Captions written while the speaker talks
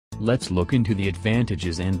Let's look into the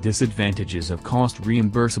advantages and disadvantages of cost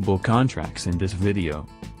reimbursable contracts in this video.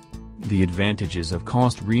 The advantages of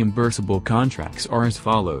cost reimbursable contracts are as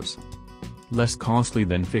follows. Less costly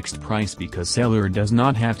than fixed price because seller does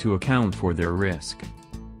not have to account for their risk.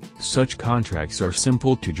 Such contracts are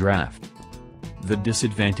simple to draft. The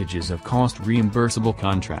disadvantages of cost reimbursable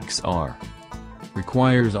contracts are: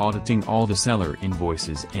 requires auditing all the seller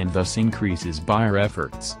invoices and thus increases buyer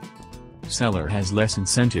efforts. Seller has less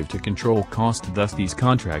incentive to control cost, thus these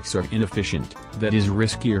contracts are inefficient, that is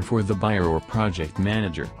riskier for the buyer or project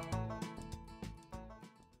manager.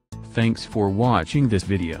 Thanks for watching this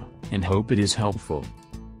video, and hope it is helpful.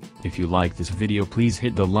 If you like this video, please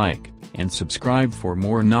hit the like and subscribe for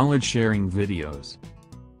more knowledge sharing videos.